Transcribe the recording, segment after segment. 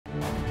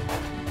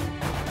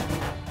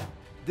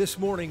This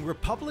morning,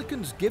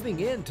 Republicans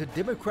giving in to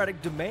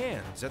Democratic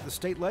demands at the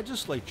state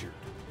legislature.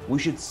 We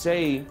should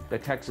say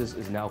that Texas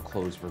is now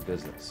closed for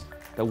business,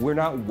 that we're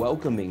not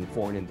welcoming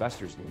foreign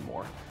investors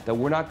anymore, that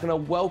we're not going to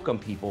welcome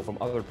people from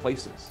other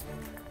places.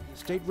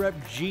 State Rep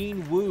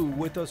Gene Wu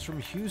with us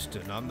from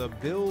Houston on the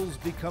bills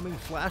becoming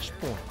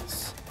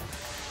flashpoints.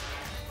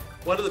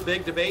 One of the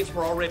big debates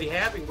we're already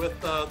having with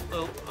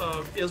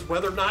is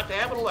whether or not to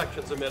have an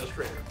elections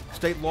administrator.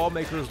 State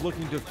lawmakers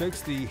looking to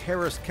fix the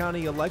Harris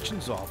County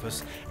Elections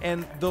Office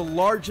and the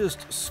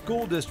largest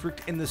school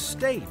district in the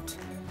state.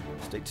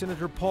 State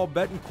Senator Paul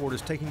Betancourt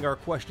is taking our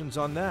questions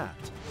on that.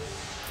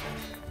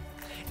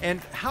 And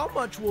how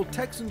much will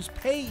Texans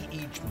pay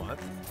each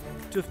month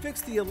to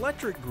fix the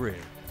electric grid?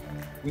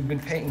 We've been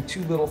paying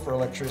too little for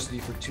electricity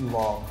for too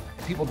long.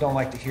 People don't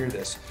like to hear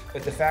this,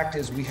 but the fact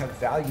is we have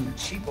valued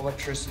cheap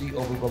electricity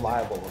over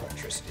reliable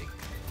electricity.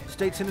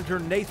 State Senator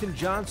Nathan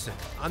Johnson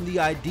on the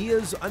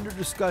ideas under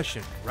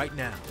discussion right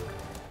now.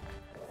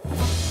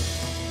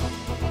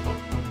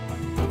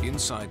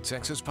 Inside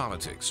Texas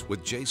Politics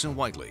with Jason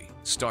Whiteley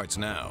starts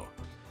now.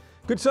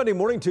 Good Sunday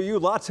morning to you.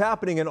 Lots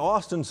happening in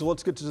Austin, so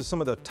let's get to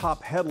some of the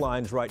top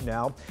headlines right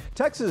now.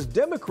 Texas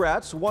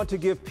Democrats want to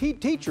give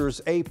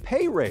teachers a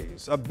pay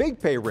raise, a big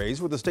pay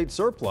raise with a state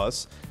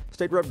surplus.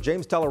 State Rep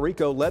James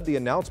Tallarico led the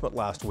announcement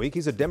last week.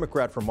 He's a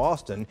Democrat from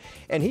Austin,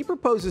 and he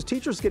proposes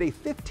teachers get a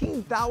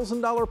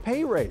 $15,000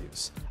 pay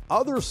raise.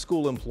 Other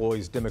school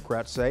employees,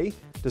 Democrats say,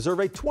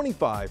 deserve a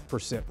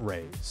 25%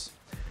 raise.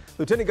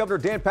 Lieutenant Governor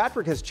Dan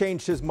Patrick has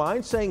changed his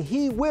mind, saying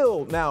he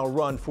will now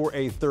run for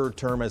a third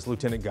term as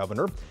Lieutenant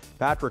Governor.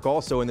 Patrick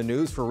also in the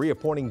news for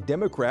reappointing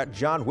Democrat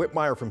John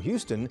Whitmire from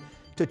Houston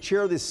to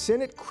chair the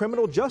Senate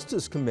Criminal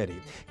Justice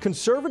Committee.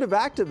 Conservative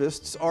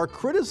activists are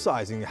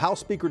criticizing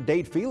House Speaker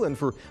Dade Phelan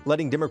for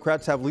letting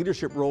Democrats have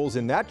leadership roles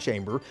in that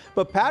chamber,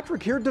 but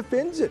Patrick here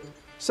defends it,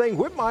 saying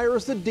Whitmire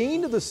is the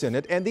dean of the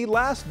Senate and the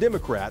last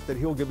Democrat that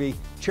he'll give a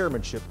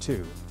chairmanship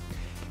to.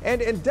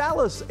 And in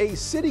Dallas, a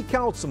city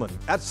councilman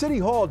at City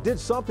Hall did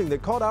something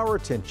that caught our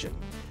attention.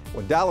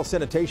 When Dallas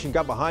Sanitation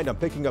got behind on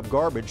picking up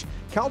garbage,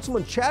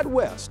 Councilman Chad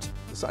West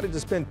decided to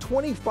spend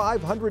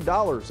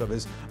 $2,500 of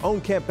his own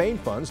campaign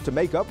funds to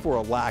make up for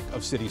a lack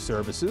of city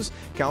services.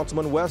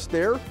 Councilman West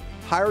there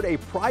hired a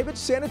private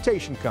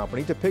sanitation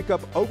company to pick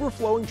up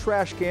overflowing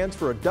trash cans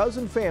for a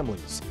dozen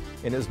families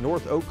in his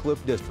North Oak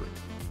Cliff district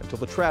until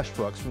the trash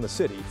trucks from the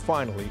city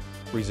finally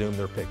resumed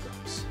their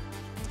pickups.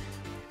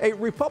 A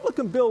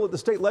Republican bill at the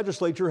state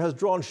legislature has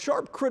drawn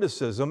sharp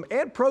criticism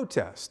and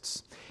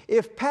protests.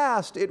 If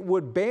passed, it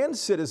would ban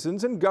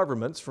citizens and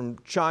governments from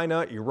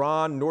China,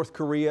 Iran, North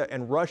Korea,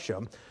 and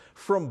Russia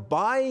from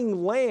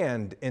buying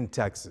land in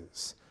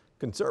Texas.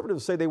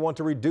 Conservatives say they want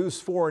to reduce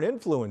foreign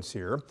influence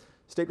here.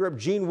 State Rep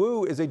Gene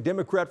Wu is a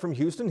Democrat from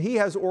Houston. He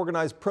has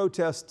organized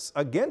protests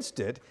against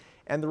it,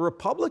 and the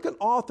Republican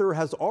author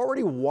has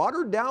already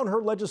watered down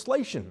her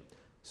legislation.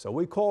 So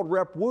we called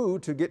Rep Wu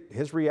to get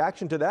his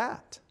reaction to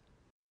that.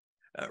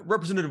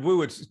 Representative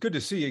Wu, it's good to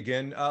see you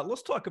again.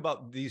 Let's talk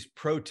about these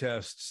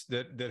protests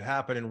that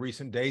happened in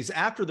recent days.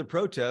 After the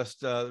protest,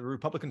 the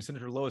Republican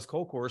Senator Lois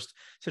Kolkhorst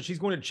said she's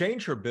going to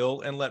change her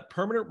bill and let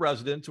permanent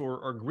residents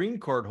or green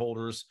card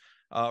holders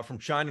from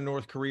China,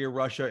 North Korea,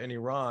 Russia, and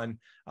Iran,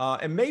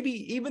 and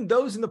maybe even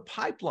those in the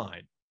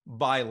pipeline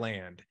buy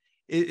land.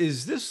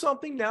 Is this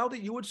something now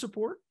that you would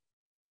support?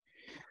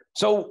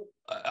 So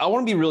I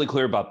want to be really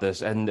clear about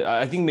this. And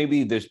I think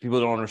maybe there's people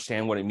who don't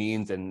understand what it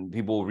means and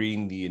people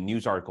reading the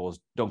news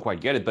articles don't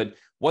quite get it. But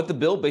what the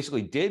bill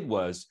basically did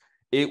was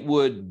it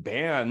would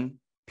ban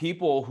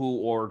people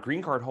who are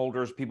green card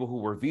holders, people who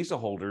were visa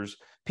holders,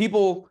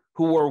 people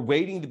who were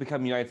waiting to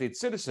become United States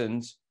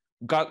citizens,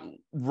 got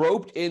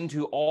roped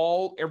into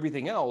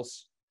everything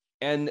else.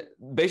 And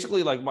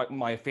basically, like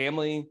my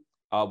family,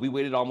 we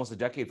waited almost a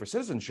decade for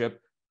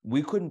citizenship.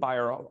 We couldn't buy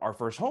our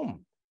first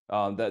home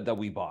that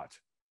we bought.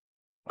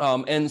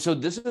 And so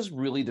this is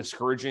really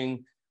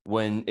discouraging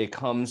when it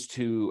comes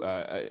to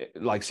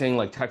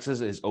saying Texas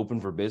is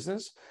open for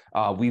business.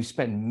 We've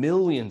spent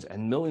millions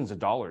and millions of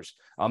dollars.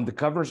 The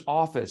governor's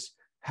office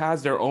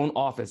has their own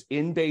office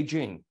in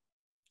Beijing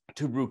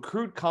to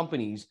recruit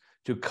companies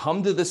to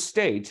come to the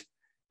state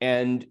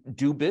and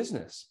do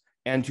business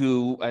and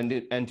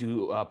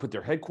to put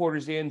their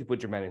headquarters in, to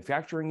put their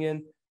manufacturing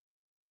in.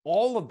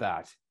 All of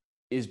that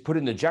is put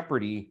into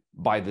jeopardy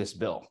by this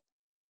bill.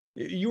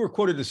 You were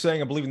quoted as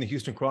saying, I believe in the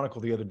Houston Chronicle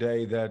the other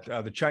day, that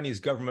the Chinese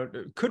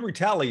government could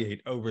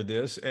retaliate over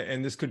this,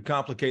 and this could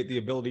complicate the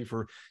ability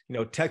for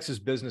Texas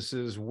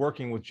businesses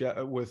working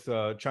with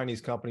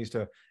Chinese companies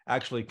to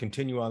actually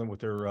continue on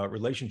with their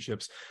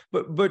relationships.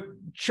 But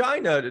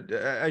China,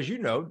 as you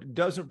know,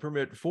 doesn't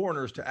permit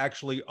foreigners to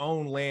actually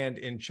own land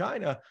in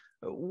China.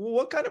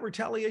 What kind of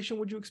retaliation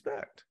would you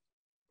expect?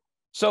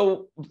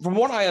 So, from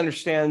what I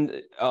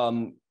understand,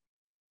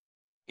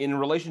 in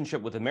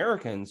relationship with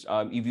Americans,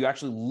 if you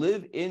actually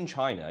live in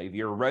China, if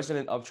you're a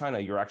resident of China,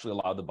 you're actually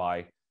allowed to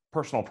buy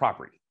personal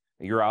property.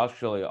 You're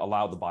actually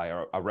allowed to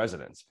buy a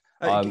residence.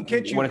 When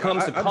it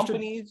comes to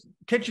companies,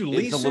 can't you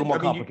lease it's a little more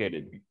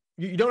complicated.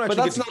 You don't actually.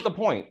 But that's not the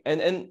point,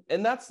 and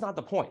that's not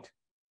the point.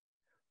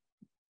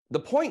 The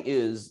point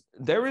is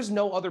there is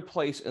no other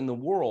place in the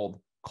world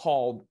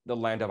called the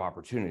land of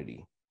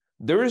opportunity.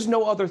 There is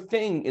no other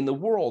thing in the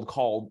world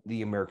called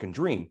the American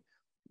dream.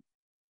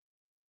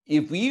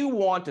 If you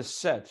want to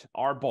set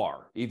our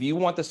bar, if you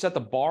want to set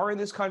the bar in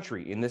this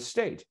country, in this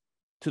state,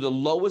 to the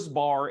lowest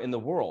bar in the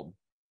world,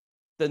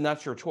 then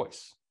that's your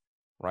choice,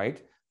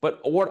 right? But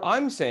what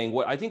I'm saying,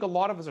 what I think a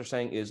lot of us are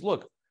saying is,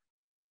 look,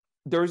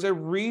 there's a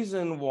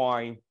reason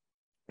why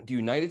the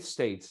United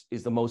States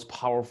is the most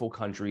powerful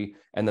country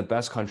and the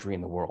best country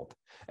in the world.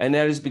 And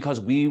that is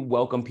because we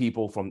welcome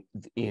people from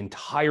the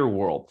entire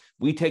world.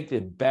 We take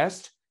the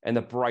best and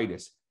the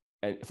brightest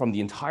from the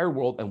entire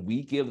world, and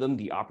we give them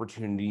the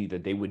opportunity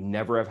that they would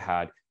never have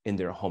had in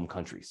their home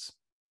countries.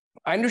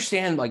 I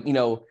understand,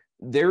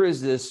 there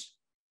is this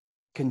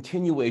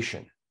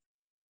continuation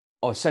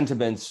of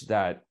sentiments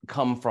that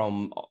come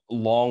from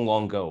long,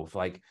 long ago,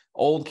 like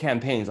old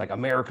campaigns like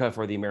America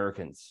for the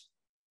Americans,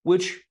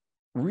 which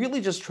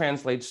really just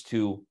translates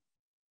to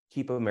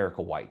keep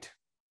America white.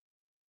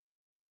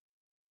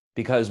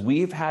 Because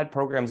we've had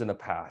programs in the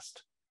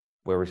past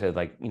where we said,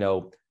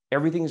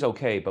 everything's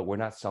okay, but we're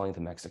not selling to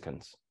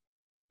Mexicans.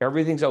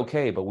 Everything's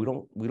okay, but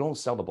we don't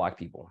sell to Black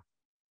people,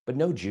 but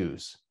no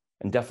Jews,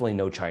 and definitely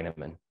no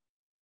Chinamen.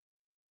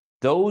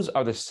 Those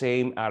are the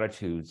same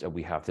attitudes that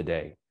we have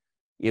today.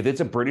 If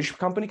it's a British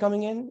company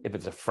coming in, if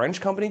it's a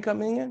French company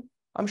coming in,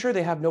 I'm sure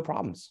they have no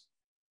problems.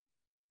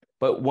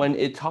 But when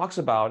it talks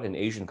about an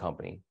Asian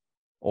company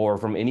or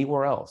from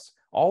anywhere else,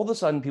 all of a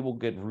sudden people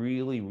get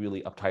really,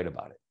 really uptight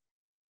about it.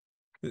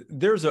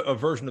 There's a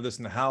version of this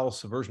in the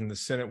House, a version in the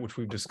Senate, which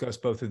we've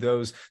discussed both of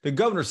those. The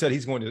governor said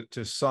he's going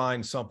to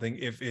sign something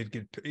if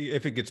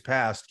it gets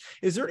passed.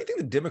 Is there anything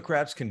the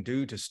Democrats can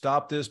do to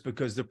stop this?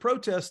 Because the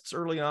protests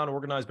early on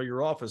organized by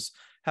your office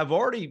have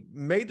already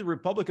made the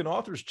Republican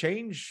authors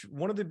change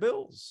one of the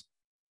bills.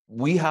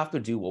 We have to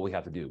do what we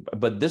have to do.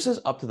 But this is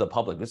up to the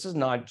public. This is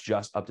not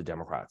just up to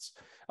Democrats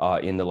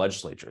in the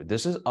legislature.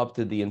 This is up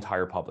to the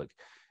entire public.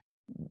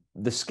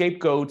 The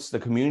scapegoats, the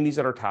communities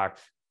that are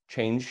attacked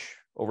change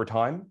over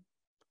time,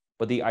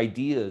 but the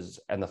ideas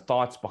and the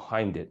thoughts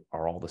behind it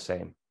are all the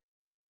same.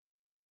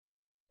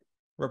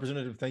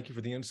 Representative, thank you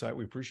for the insight.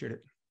 We appreciate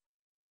it.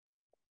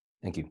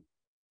 Thank you.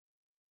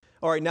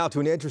 All right, now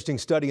to an interesting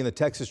study in the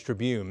Texas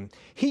Tribune.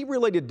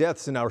 Heat-related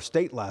deaths in our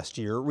state last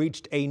year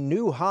reached a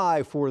new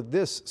high for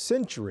this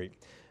century.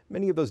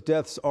 Many of those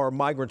deaths are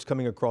migrants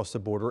coming across the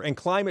border, and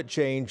climate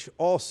change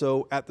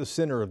also at the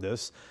center of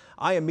this.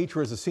 Ian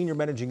Mitra is a senior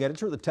managing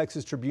editor of the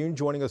Texas Tribune,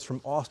 joining us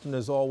from Austin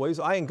as always.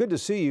 Ian, good to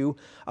see you.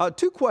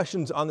 Two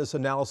questions on this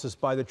analysis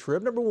by the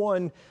Trib. Number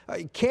one,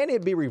 can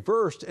it be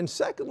reversed? And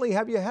secondly,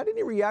 have you had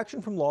any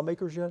reaction from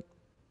lawmakers yet?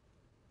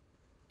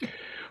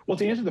 Well,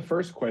 to answer the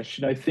first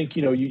question, I think,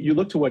 you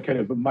look to what kind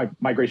of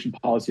migration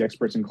policy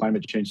experts and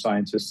climate change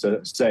scientists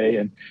say,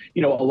 and,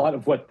 a lot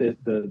of what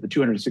the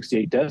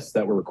 268 deaths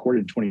that were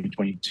recorded in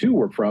 2022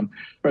 were from,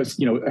 as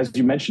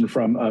you mentioned,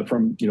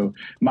 from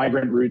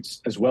migrant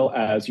routes, as well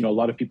as, a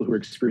lot of people who are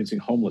experiencing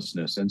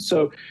homelessness. And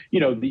so,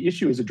 the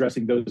issue is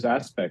addressing those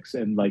aspects.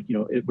 And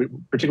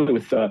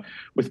particularly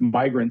with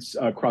migrants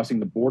crossing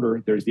the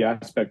border, there's the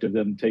aspect of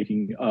them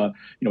taking,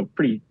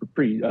 pretty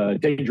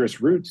dangerous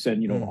routes.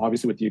 And,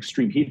 obviously with the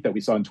extreme heat that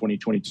we saw in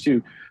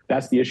 2022,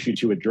 that's the issue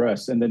to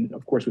address. And then,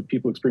 of course, with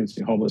people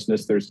experiencing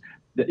homelessness, there's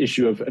the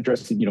issue of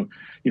addressing,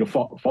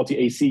 faulty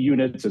AC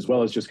units, as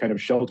well as just kind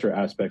of shelter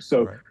aspects.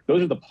 So right.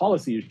 Those are the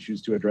policy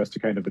issues to address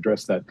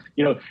that.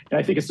 And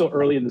I think it's still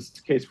early in this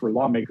case for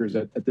lawmakers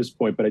at this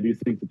point, but I do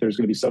think that there's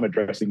going to be some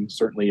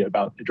certainly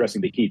about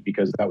addressing the heat,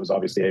 because that was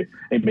obviously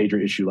a major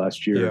issue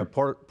last year. Yeah,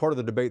 part of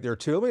the debate there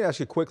too. Let me ask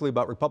you quickly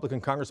about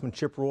Republican Congressman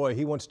Chip Roy.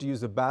 He wants to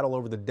use the battle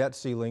over the debt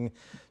ceiling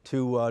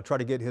to try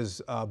to get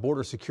his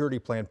border security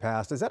plan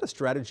passed. Is that a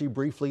strategy,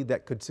 briefly,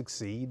 that could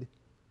succeed?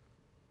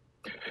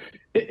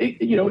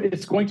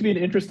 It's going to be an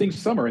interesting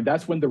summer, and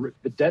that's when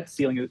the debt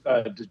ceiling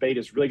debate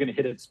is really going to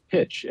hit its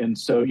pitch. And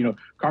so,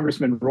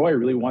 Congressman Roy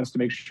really wants to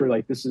make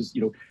sure, this is,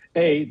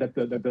 that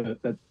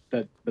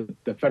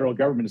the federal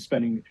government is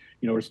spending,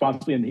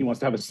 responsibly, and he wants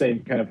to have a say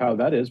in kind of how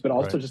that is, but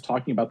also just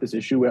talking about this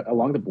issue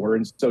along the border.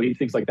 And so he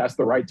thinks that's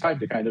the right time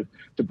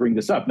to bring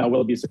this up. Now,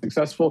 will it be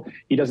successful?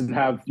 He doesn't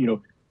have,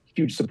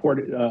 huge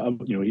support.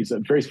 He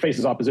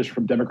faces opposition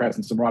from Democrats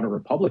and some moderate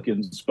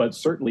Republicans, but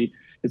certainly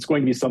it's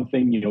going to be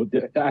something,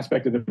 the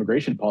aspect of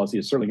immigration policy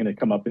is certainly going to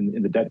come up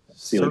in the debt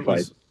ceiling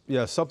fight.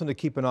 Yeah, something to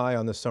keep an eye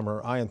on this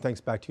summer. Ian, thanks.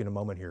 Back to you in a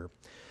moment here.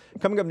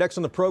 Coming up next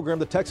on the program,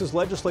 the Texas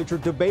legislature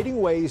debating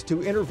ways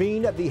to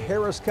intervene at the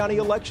Harris County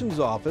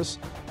Elections Office.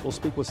 We'll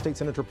speak with State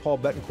Senator Paul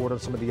Bettencourt on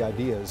some of the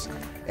ideas.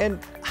 And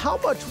how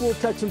much will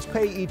Texans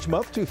pay each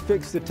month to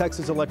fix the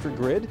Texas electric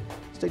grid?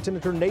 State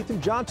Senator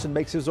Nathan Johnson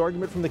makes his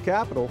argument from the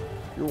Capitol.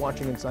 You're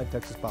watching Inside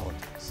Texas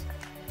Politics.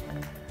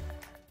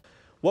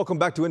 Welcome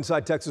back to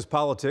Inside Texas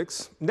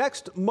Politics.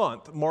 Next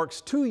month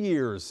marks 2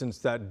 years since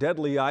that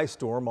deadly ice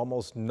storm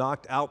almost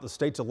knocked out the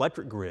state's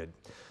electric grid.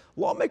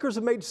 Lawmakers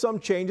have made some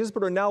changes,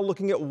 but are now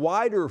looking at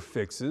wider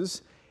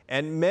fixes.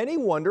 And many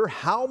wonder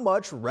how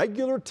much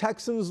regular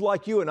Texans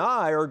like you and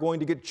I are going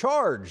to get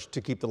charged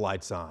to keep the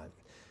lights on.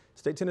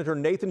 State Senator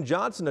Nathan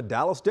Johnson, a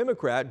Dallas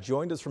Democrat,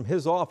 joined us from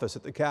his office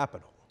at the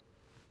Capitol.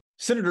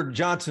 Senator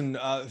Johnson,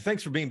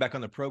 thanks for being back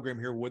on the program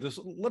here with us.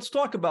 Let's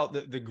talk about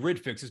the grid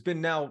fix. It's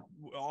been now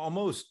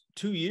almost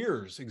 2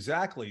 years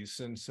exactly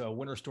since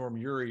Winter Storm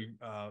Uri,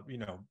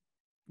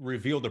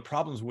 revealed the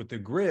problems with the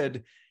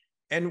grid.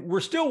 And we're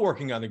still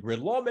working on the grid.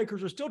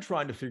 Lawmakers are still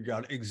trying to figure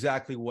out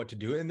exactly what to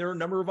do. And there are a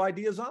number of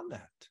ideas on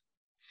that.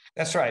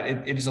 That's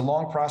right. It is a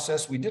long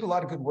process. We did a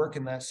lot of good work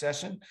in that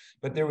session,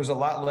 but there was a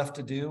lot left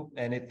to do,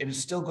 and it is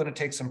still going to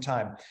take some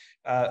time.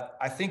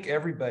 I think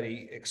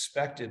everybody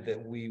expected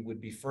that we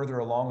would be further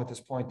along at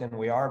this point than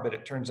we are, but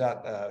it turns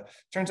out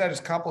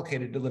it's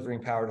complicated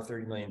delivering power to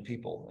 30 million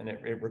people, and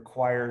it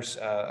requires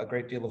a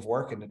great deal of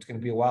work, and it's going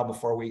to be a while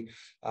before we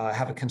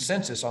have a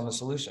consensus on the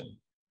solution.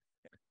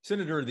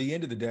 Senator, at the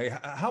end of the day,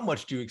 how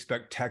much do you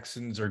expect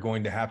Texans are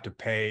going to have to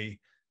pay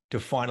to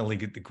finally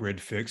get the grid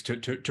fixed, to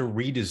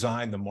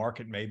redesign the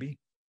market maybe?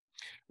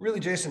 Really,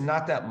 Jason,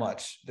 not that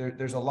much.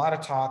 There's a lot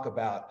of talk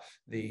about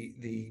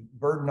the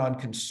burden on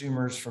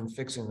consumers from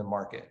fixing the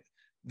market.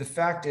 The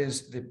fact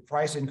is the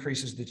price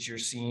increases that you're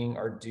seeing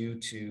are due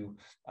to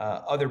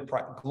other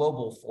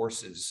global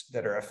forces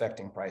that are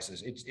affecting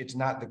prices. It's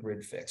not the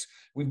grid fix.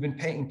 We've been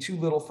paying too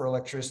little for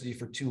electricity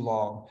for too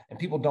long, and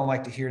people don't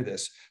like to hear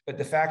this. But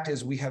the fact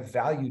is we have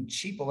valued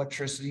cheap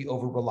electricity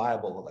over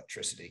reliable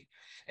electricity.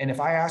 And if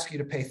I ask you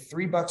to pay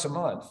 $3 a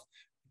month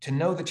to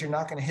know that you're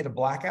not going to hit a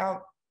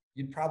blackout,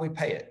 you'd probably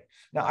pay it.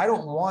 Now, I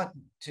don't want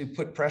to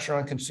put pressure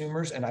on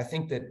consumers, and I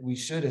think that we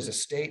should, as a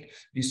state,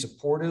 be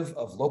supportive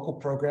of local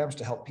programs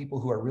to help people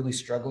who are really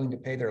struggling to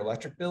pay their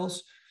electric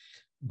bills.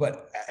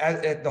 But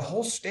at the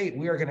whole state,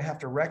 we are going to have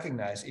to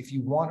recognize if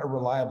you want a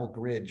reliable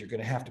grid, you're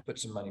going to have to put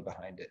some money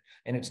behind it,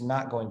 and it's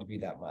not going to be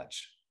that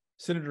much.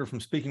 Senator,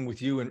 from speaking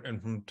with you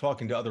and from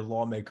talking to other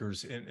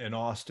lawmakers in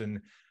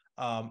Austin,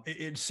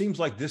 it seems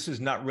like this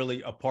is not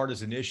really a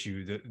partisan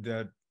issue,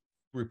 that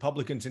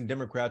Republicans and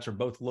Democrats are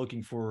both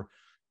looking for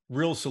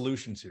real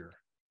solutions here.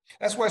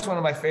 That's why it's one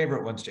of my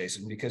favorite ones,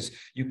 Jason, because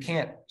you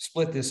can't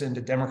split this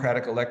into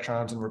Democratic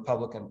electrons and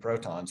Republican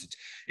protons.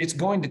 It's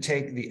going to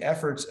take the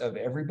efforts of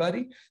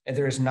everybody, and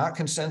there is not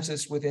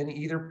consensus within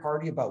either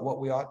party about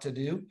what we ought to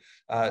do.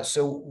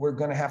 So we're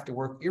going to have to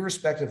work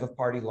irrespective of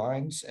party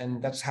lines,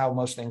 and that's how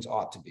most things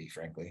ought to be,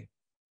 frankly.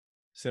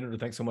 Senator,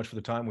 thanks so much for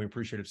the time. We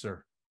appreciate it,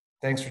 sir.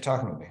 Thanks for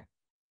talking with me.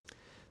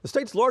 The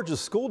state's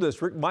largest school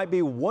district might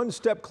be one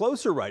step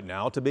closer right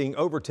now to being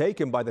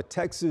overtaken by the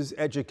Texas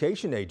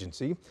Education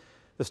Agency.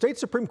 The state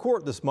Supreme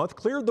Court this month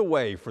cleared the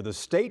way for the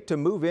state to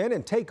move in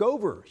and take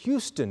over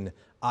Houston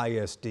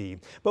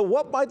ISD. But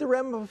what might the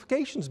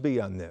ramifications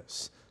be on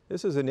this?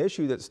 This is an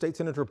issue that State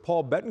Senator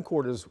Paul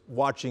Betancourt is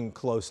watching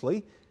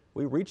closely.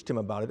 We reached him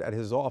about it at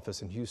his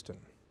office in Houston.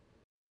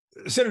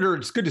 Senator,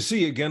 it's good to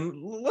see you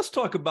again. Let's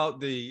talk about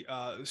the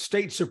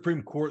state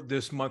Supreme Court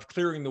this month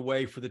clearing the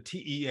way for the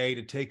TEA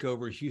to take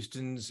over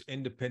Houston's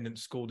independent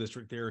school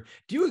district there.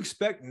 Do you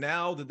expect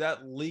now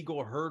that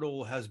legal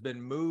hurdle has been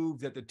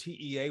moved, that the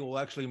TEA will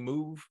actually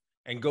move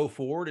and go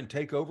forward and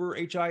take over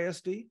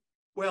HISD?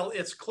 Well,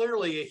 it's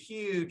clearly a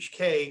huge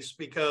case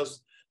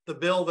because the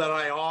bill that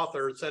I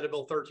authored, Senate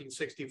Bill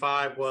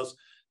 1365,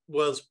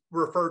 was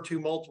referred to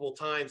multiple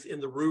times in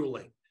the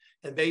ruling.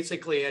 And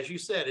basically, as you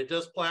said, it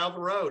does plow the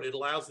road. It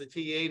allows the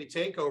TEA to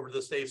take over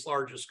the state's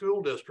largest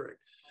school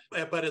district.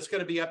 But it's going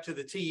to be up to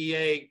the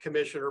TEA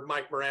Commissioner,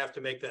 Mike Morath,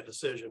 to make that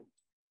decision.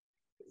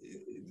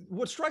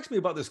 What strikes me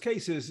about this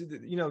case is,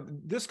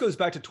 this goes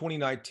back to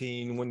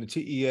 2019 when the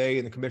TEA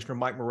and the Commissioner,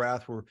 Mike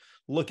Morath, were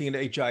looking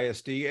at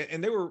HISD,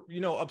 and they were,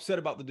 upset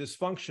about the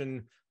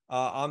dysfunction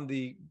on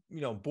the,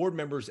 board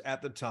members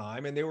at the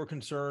time. And they were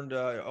concerned,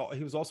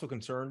 he was also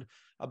concerned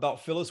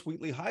about Phyllis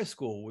Wheatley High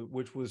School,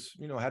 which was,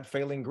 had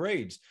failing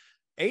grades.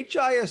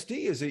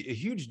 HISD is a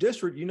huge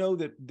district.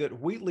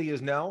 That Wheatley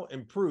has now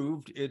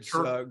improved its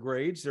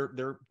grades.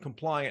 They're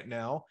compliant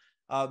now.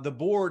 The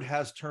board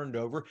has turned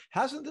over.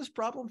 Hasn't this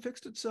problem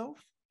fixed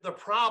itself? The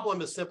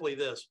problem is simply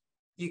this.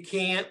 You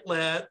can't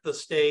let the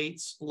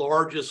state's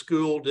largest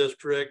school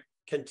district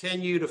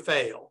continue to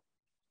fail.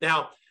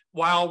 Now,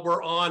 while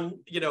we're on,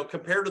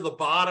 compared to the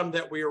bottom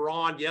that we were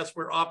on, yes,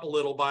 we're up a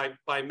little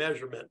by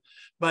measurement.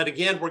 But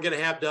again, we're going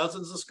to have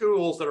dozens of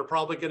schools that are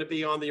probably going to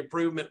be on the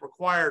improvement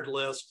required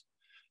list,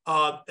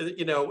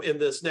 in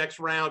this next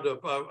round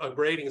of a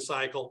grading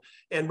cycle.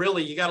 And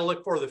really, you got to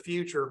look for the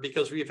future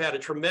because we've had a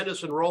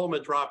tremendous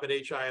enrollment drop at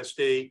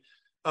HISD.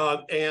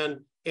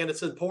 And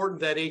it's important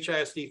that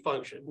HISD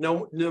function.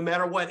 No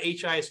matter what,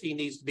 HISD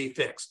needs to be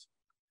fixed.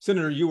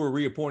 Senator, you were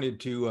reappointed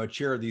to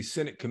chair the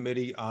Senate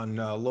Committee on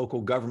Local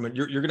Government.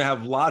 You're going to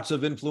have lots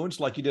of influence,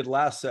 like you did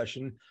last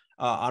session,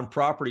 on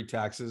property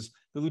taxes.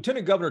 The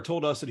Lieutenant Governor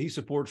told us that he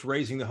supports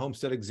raising the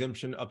homestead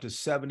exemption up to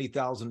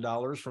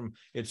 $70,000 from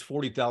its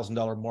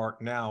 $40,000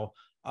 mark now,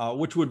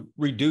 which would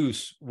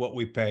reduce what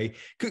we pay.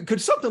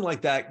 Could something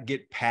like that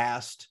get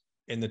passed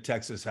in the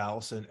Texas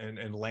House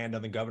and land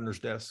on the governor's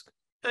desk?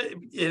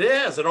 It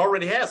is. It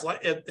already has.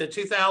 Like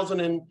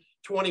in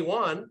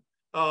 21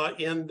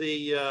 in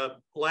the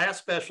last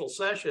special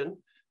session.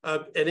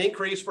 An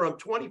increase from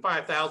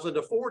 25,000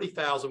 to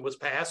 40,000 was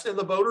passed, and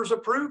the voters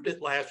approved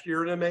it last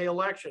year in a May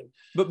election.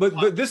 But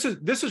this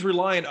is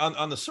reliant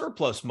on the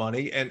surplus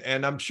money,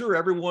 and I'm sure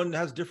everyone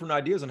has different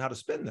ideas on how to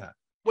spend that.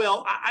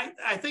 Well,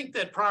 I think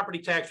that property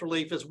tax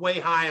relief is way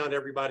high on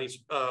everybody's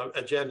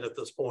agenda at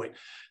this point.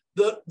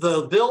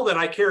 The bill that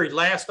I carried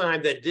last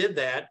time that did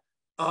that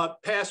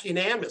passed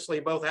unanimously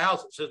in both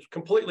houses. It's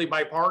completely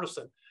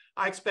bipartisan.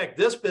 I expect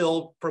this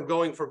bill from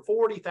going from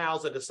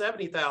 40,000 to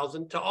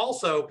 70,000 to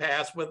also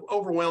pass with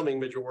overwhelming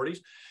majorities.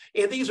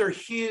 And these are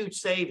huge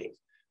savings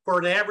for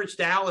an average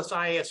Dallas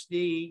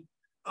ISD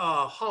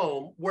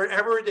home,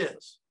 wherever it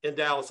is in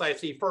Dallas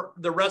ISD. For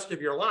the rest of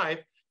your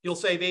life, you'll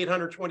save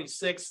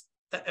 $826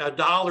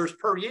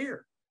 per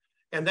year.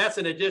 And that's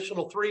an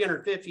additional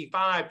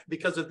 $355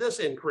 because of this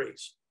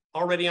increase,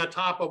 already on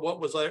top of what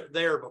was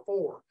there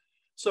before.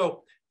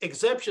 So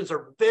exemptions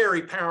are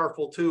very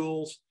powerful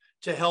tools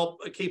to help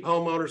keep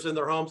homeowners in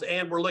their homes.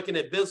 And we're looking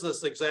at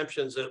business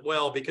exemptions as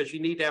well, because you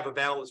need to have a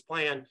balanced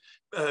plan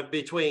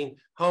between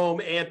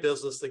home and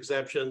business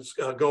exemptions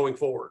going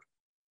forward.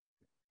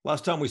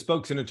 Last time we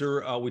spoke,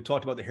 Senator, we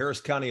talked about the Harris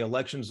County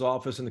Elections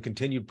Office and the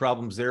continued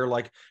problems there,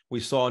 like we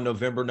saw in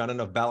November, not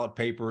enough ballot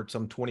paper at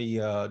some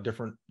 20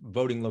 different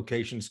voting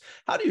locations.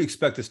 How do you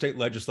expect the state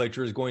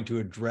legislature is going to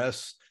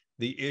address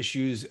the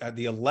issues at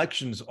the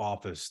Elections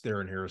Office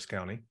there in Harris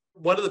County?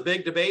 One of the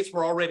big debates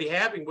we're already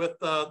having with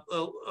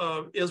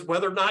is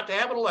whether or not to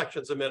have an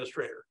elections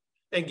administrator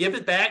and give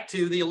it back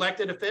to the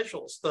elected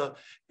officials, the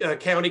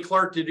county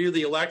clerk to do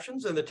the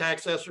elections and the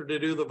tax assessor to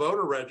do the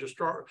voter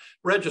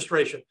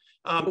registration.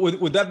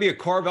 Would that be a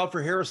carve out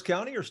for Harris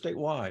County or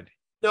statewide?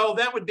 No,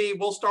 that would be,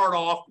 we'll start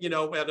off,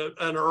 at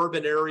an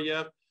urban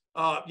area,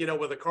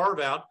 with a carve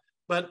out.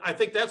 But I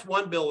think that's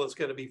one bill that's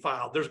going to be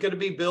filed. There's going to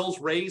be bills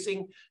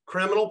raising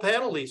criminal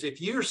penalties. If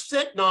you're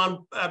sitting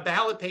on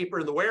ballot paper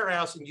in the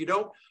warehouse and you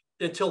don't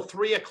until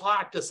 3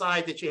 o'clock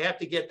decide that you have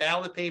to get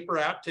ballot paper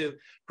out to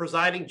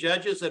presiding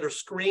judges that are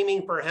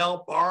screaming for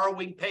help,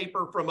 borrowing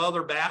paper from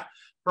other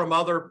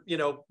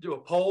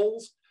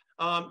polls.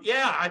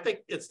 I think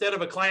instead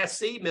of a Class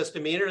C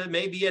misdemeanor, it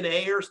may be an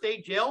A or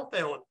state jail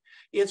felony.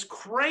 It's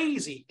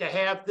crazy to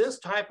have this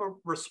type of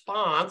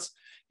response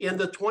in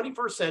the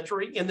 21st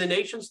century in the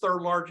nation's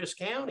third largest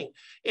county.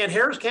 And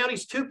Harris County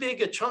is too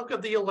big a chunk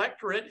of the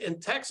electorate in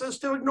Texas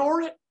to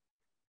ignore it.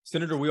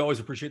 Senator, we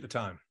always appreciate the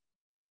time.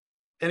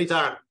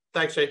 Anytime.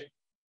 Thanks, Jay.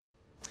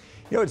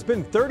 It's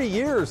been 30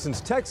 years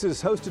since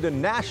Texas hosted a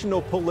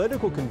national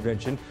political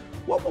convention.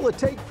 What will it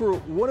take for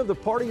one of the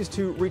parties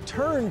to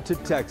return to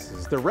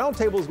Texas? The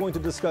Roundtable is going to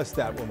discuss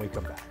that when we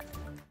come back.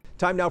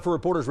 Time now for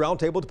Reporters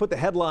Roundtable to put the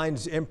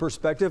headlines in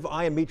perspective.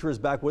 Ian Mitra is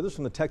back with us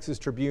from the Texas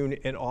Tribune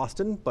in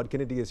Austin. Bud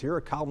Kennedy is here,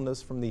 a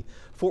columnist from the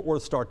Fort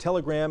Worth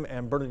Star-Telegram,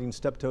 and Bernadine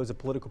Steptoe is a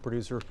political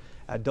producer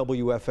at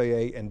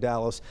WFAA in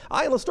Dallas.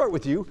 Ian, let's start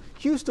with you.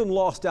 Houston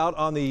lost out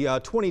on the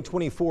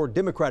 2024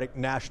 Democratic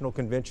National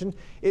Convention.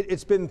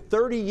 It's been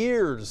 30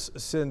 years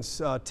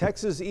since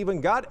Texas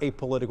even got a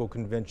political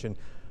convention.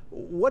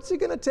 What's it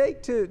going to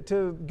take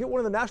to get one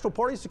of the national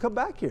parties to come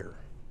back here?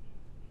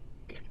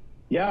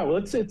 Yeah, well,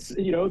 it's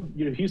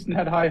Houston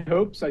had high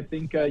hopes. I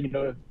think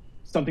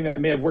something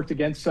that may have worked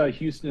against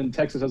Houston and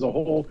Texas as a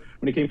whole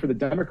when it came for the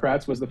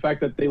Democrats was the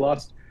fact that they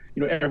lost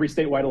every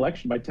statewide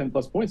election by 10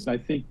 plus points. And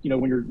I think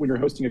when you're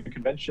hosting a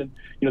convention,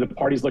 the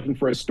party's looking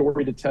for a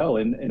story to tell,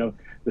 and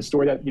the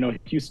story that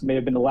Houston may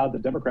have been allowed the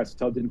Democrats to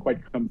tell didn't quite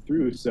come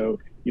through. So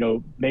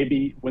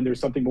maybe when there's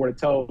something more to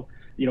tell,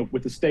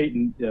 with the state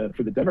and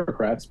for the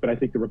Democrats, but I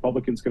think the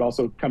Republicans could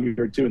also come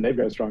here too, and they've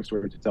got a strong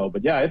story to tell.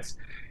 But yeah, it's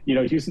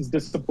Houston's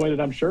disappointed,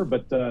 I'm sure,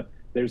 but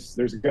there's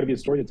got to be a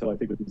story to tell, I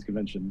think, with these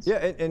conventions. Yeah,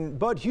 and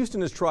Bud,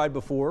 Houston has tried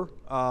before.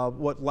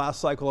 Last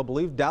cycle, I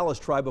believe. Dallas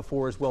tried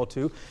before as well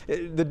too.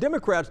 The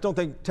Democrats don't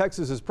think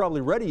Texas is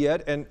probably ready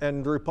yet,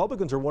 and the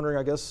Republicans are wondering,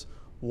 I guess,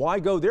 why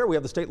go there? We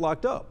have the state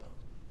locked up.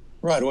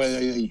 Right. Well,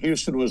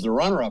 Houston was the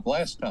runner-up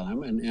last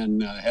time,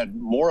 and had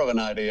more of an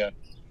idea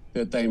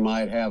that they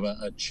might have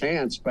a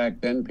chance. Back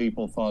then,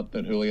 people thought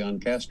that Julian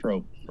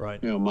Castro,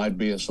 might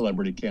be a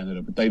celebrity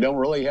candidate, but they don't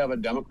really have a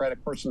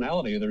Democratic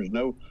personality. There's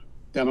no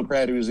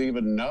Democrat who's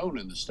even known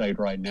in the state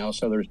right now,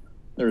 so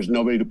there's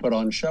nobody to put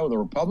on show. The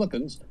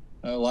Republicans,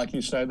 like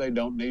you say, they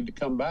don't need to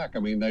come back. I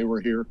mean, they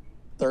were here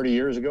 30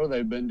 years ago.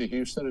 They've been to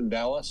Houston and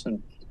Dallas,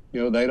 and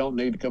they don't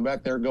need to come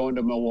back. They're going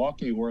to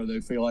Milwaukee, where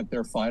they feel like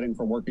they're fighting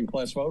for working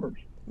class voters.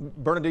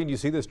 Bernadine, do you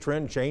see this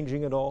trend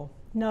changing at all?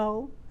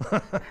 No.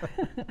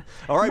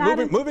 All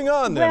right, moving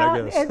on then,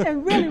 I guess.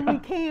 And really we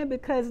can,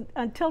 because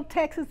until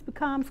Texas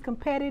becomes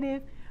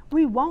competitive,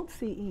 we won't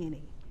see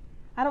any.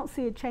 I don't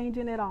see it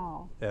changing at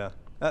all. Yeah,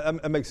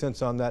 that makes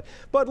sense on that.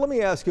 But let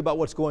me ask you about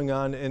what's going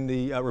on in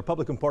the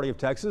Republican Party of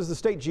Texas. The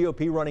state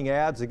GOP running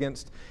ads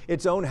against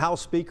its own House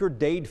Speaker,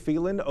 Dade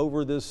Phelan,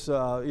 over this,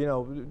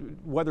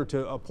 whether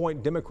to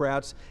appoint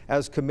Democrats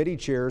as committee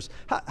chairs.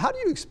 How do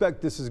you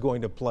expect this is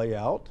going to play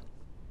out?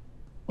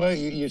 Well,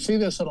 you see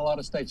this in a lot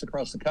of states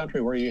across the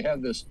country, where you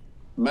have this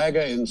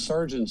mega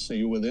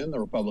insurgency within the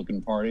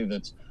Republican Party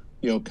that's,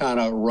 kind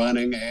of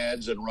running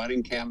ads and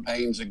running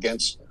campaigns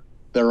against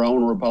their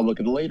own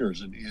Republican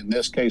leaders. And in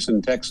this case,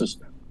 in Texas,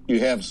 you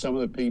have some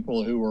of the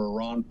people who are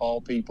Ron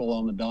Paul people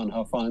on the Don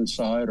Huffine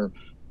side, or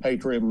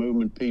Patriot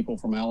Movement people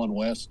from Allen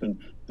West, and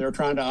they're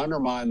trying to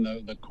undermine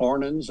the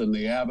Cornyn's and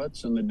the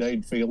Abbotts and the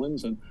Dade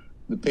Phelons and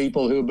the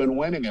people who have been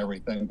winning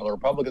everything for the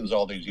Republicans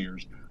all these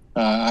years.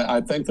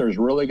 I think there's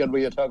really going to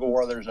be a tug of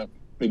war. There's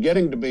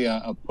beginning to be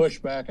a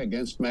pushback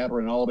against Matt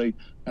Rinaldi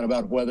and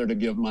about whether to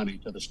give money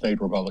to the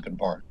state Republican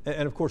Party.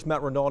 And of course,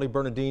 Matt Rinaldi,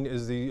 Bernadine,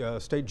 is the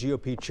state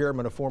GOP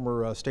chairman, a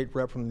former state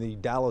rep from the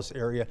Dallas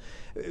area.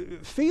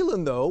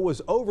 Phelan, though,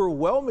 was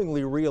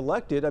overwhelmingly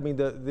reelected. I mean,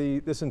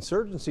 this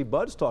insurgency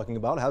Bud's talking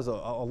about has a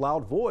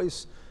loud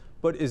voice,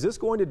 but is this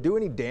going to do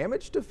any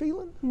damage to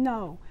Phelan?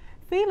 No.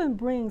 Phelan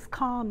brings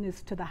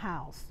calmness to the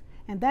House,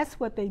 and that's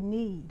what they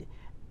need.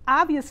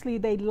 Obviously,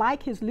 they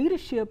like his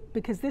leadership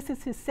because this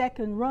is his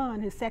second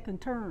run, his second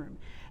term.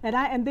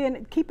 And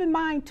then keep in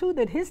mind, too,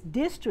 that his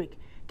district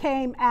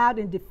came out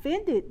and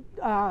defended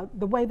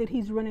the way that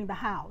he's running the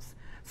House.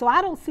 So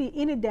I don't see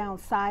any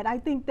downside. I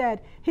think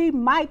that he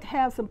might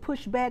have some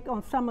pushback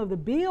on some of the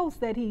bills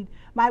that he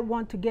might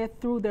want to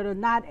get through that are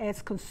not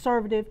as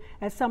conservative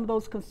as some of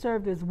those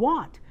conservatives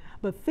want.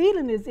 But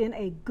Phelan is in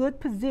a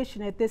good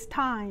position at this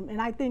time, and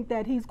I think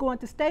that he's going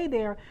to stay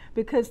there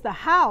because the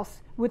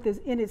House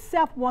in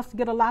itself wants to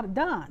get a lot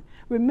done.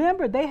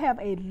 Remember, they have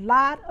a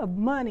lot of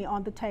money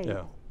on the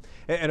table.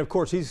 Yeah. And of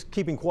course, he's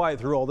keeping quiet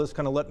through all this,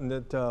 kind of letting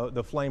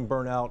the flame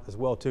burn out as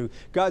well, too.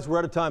 Guys, we're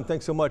out of time.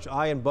 Thanks so much.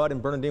 I and Bud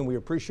and Bernadine, we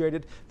appreciate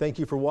it. Thank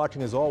you for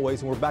watching as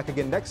always, and we're back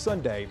again next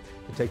Sunday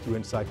to take you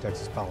inside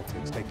Texas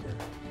politics. Take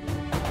care.